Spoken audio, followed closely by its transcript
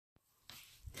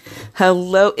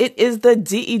Hello, it is the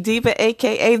DE Diva,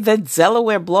 aka the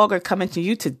Delaware blogger, coming to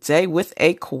you today with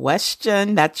a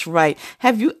question. That's right.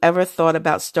 Have you ever thought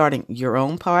about starting your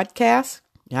own podcast?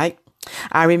 Right?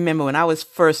 I remember when I was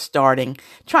first starting,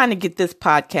 trying to get this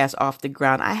podcast off the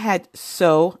ground, I had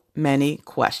so many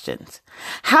questions.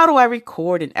 How do I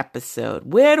record an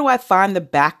episode? Where do I find the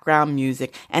background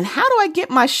music? And how do I get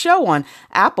my show on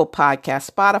Apple Podcasts,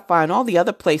 Spotify, and all the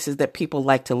other places that people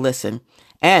like to listen?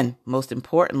 And most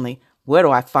importantly, where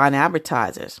do I find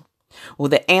advertisers? Well,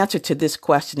 the answer to this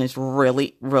question is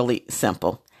really, really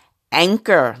simple.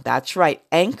 Anchor. That's right.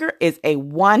 Anchor is a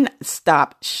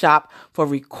one-stop shop for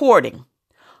recording,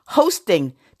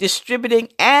 hosting, distributing,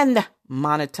 and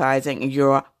monetizing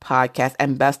your podcast.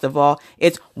 And best of all,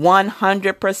 it's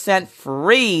 100%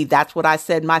 free. That's what I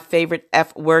said. My favorite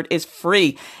F word is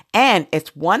free. And it's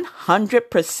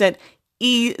 100%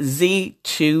 easy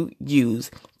to use.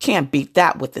 Can't beat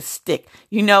that with a stick.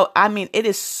 It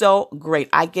is so great.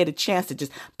 I get a chance to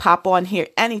just pop on here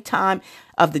anytime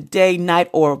of the day, night,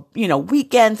 or,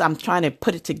 weekends. I'm trying to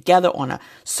put it together on a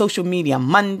social media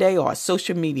Monday or a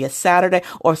social media Saturday,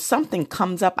 or something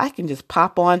comes up. I can just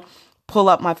pop on, pull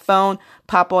up my phone,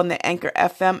 pop on the Anchor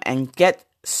FM and get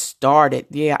started.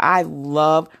 Yeah, I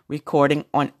love recording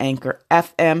on Anchor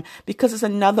FM because it's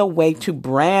another way to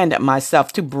brand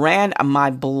myself, to brand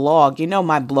my blog.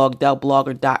 My blog,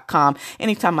 DellBlogger.com.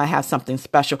 Anytime I have something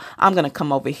special, I'm going to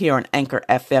come over here on Anchor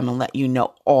FM and let you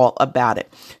know all about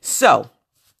it. So,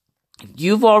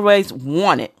 you've always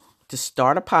wanted to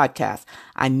start a podcast.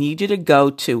 I need you to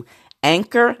go to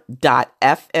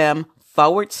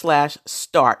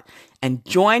anchor.fm/start. And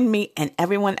join me and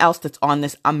everyone else that's on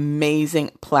this amazing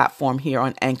platform here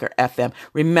on Anchor FM.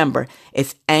 Remember,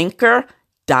 it's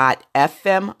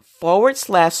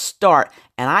anchor.fm/start.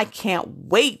 And I can't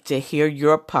wait to hear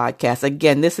your podcast.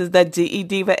 Again, this is the DE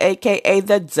Diva, aka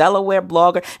the Delaware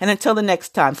blogger. And until the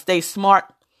next time, stay smart,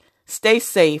 stay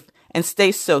safe, and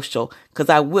stay social, because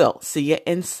I will see you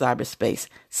in cyberspace.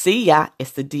 See ya.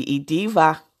 It's the DE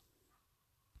Diva.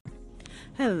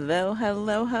 Hello.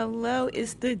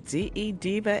 It's the DE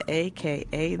Diva,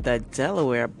 aka the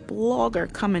Delaware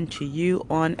blogger, coming to you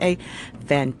on a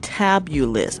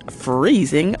fantabulous,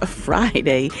 freezing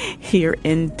Friday here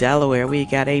in Delaware. We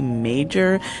got a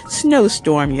major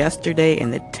snowstorm yesterday,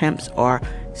 and the temps are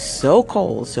so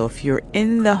cold. So if you're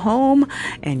in the home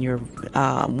and you're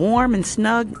warm and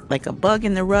snug like a bug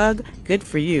in the rug, good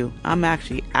for you. I'm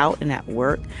actually out and at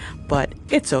work, but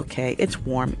it's okay. It's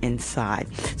warm inside.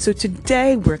 So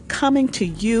today we're coming to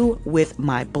you with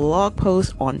my blog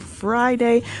post on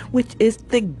Friday, which is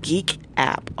the Geek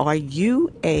app. Are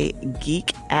you a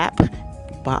Geek app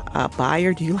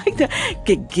buyer? Do you like to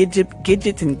get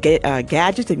gadgets and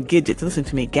gadgets? Listen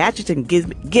to me, gadgets and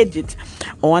gadgets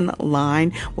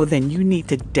online. Well, then you need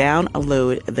to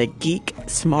download the Geek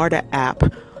Smarter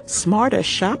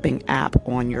shopping app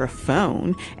on your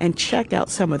phone and check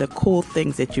out some of the cool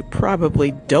things that you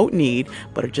probably don't need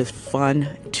but are just fun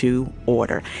to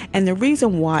order. And the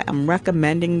reason why I'm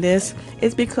recommending this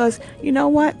is because, you know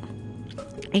what?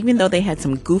 Even though they had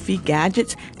some goofy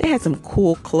gadgets, they had some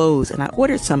cool clothes. And I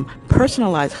ordered some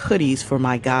personalized hoodies for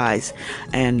my guys.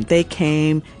 And they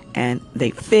came and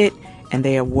they fit and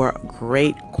they were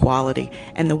great quality.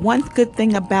 And the one good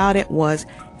thing about it was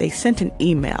they sent an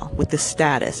email with the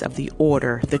status of the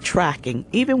order, the tracking,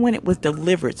 even when it was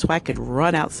delivered, so I could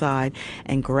run outside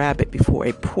and grab it before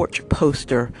a porch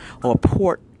poster or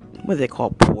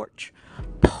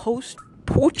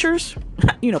porchers,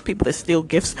 people that steal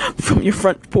gifts from your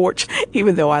front porch,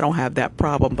 even though I don't have that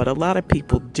problem, but a lot of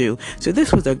people do. So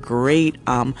this was a great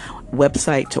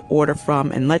website to order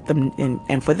from and let them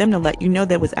and for them to let you know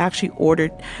that it was actually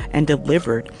ordered and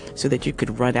delivered so that you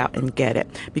could run out and get it,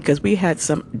 because we had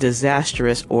some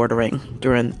disastrous ordering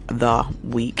during the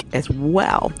week as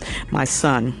well. My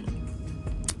son,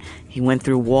 he went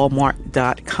through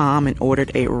Walmart.com and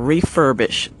ordered a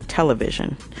refurbished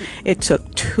television. It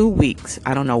took 2 weeks.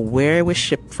 I don't know where it was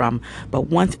shipped from, but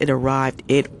once it arrived,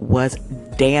 it was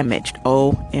damaged.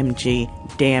 OMG,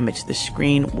 damaged. The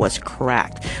screen was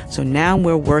cracked. So now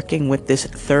we're working with this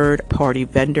third-party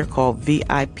vendor called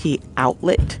VIP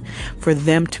Outlet for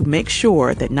them to make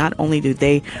sure that not only do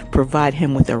they provide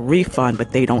him with a refund,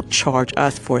 but they don't charge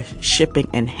us for shipping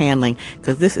and handling,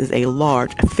 because this is a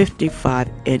large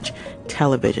 55-inch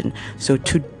television. So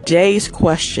today's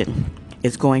question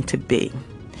is going to be,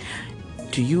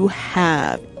 do you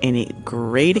have any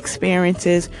great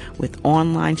experiences with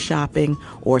online shopping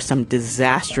or some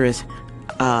disastrous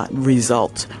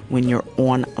results when you're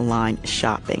online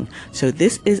shopping? So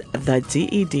this is the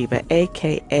DE Diva,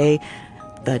 aka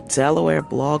the Delaware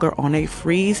Blogger on a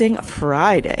freezing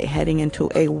Friday, heading into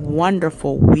a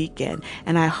wonderful weekend.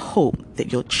 And I hope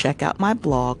that you'll check out my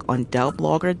blog on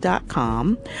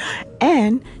delblogger.com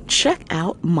and check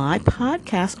out my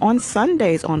podcast on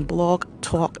Sundays on Blog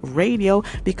Talk Radio,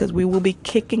 because we will be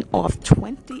kicking off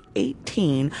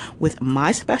 2018 with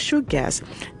my special guest,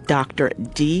 Dr.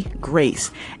 D.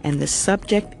 Grace, and the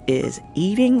subject is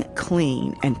eating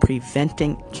clean and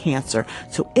preventing cancer.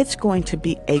 So it's going to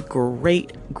be a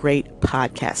great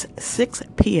podcast. 6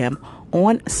 p.m.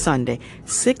 on Sunday,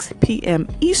 6 p.m.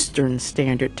 Eastern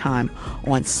Standard Time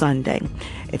on Sunday.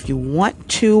 If you want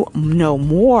to know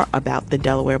more about the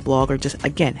Delaware Blogger, just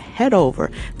again, head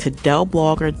over to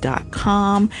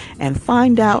delblogger.com and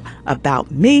find out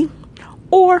about me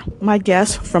or my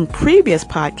guests from previous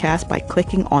podcasts by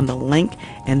clicking on the link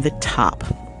in the top.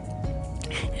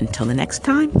 Until the next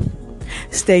time,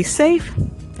 stay safe,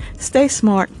 stay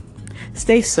smart,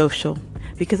 stay social,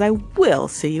 because I will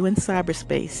see you in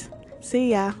cyberspace.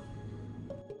 See ya.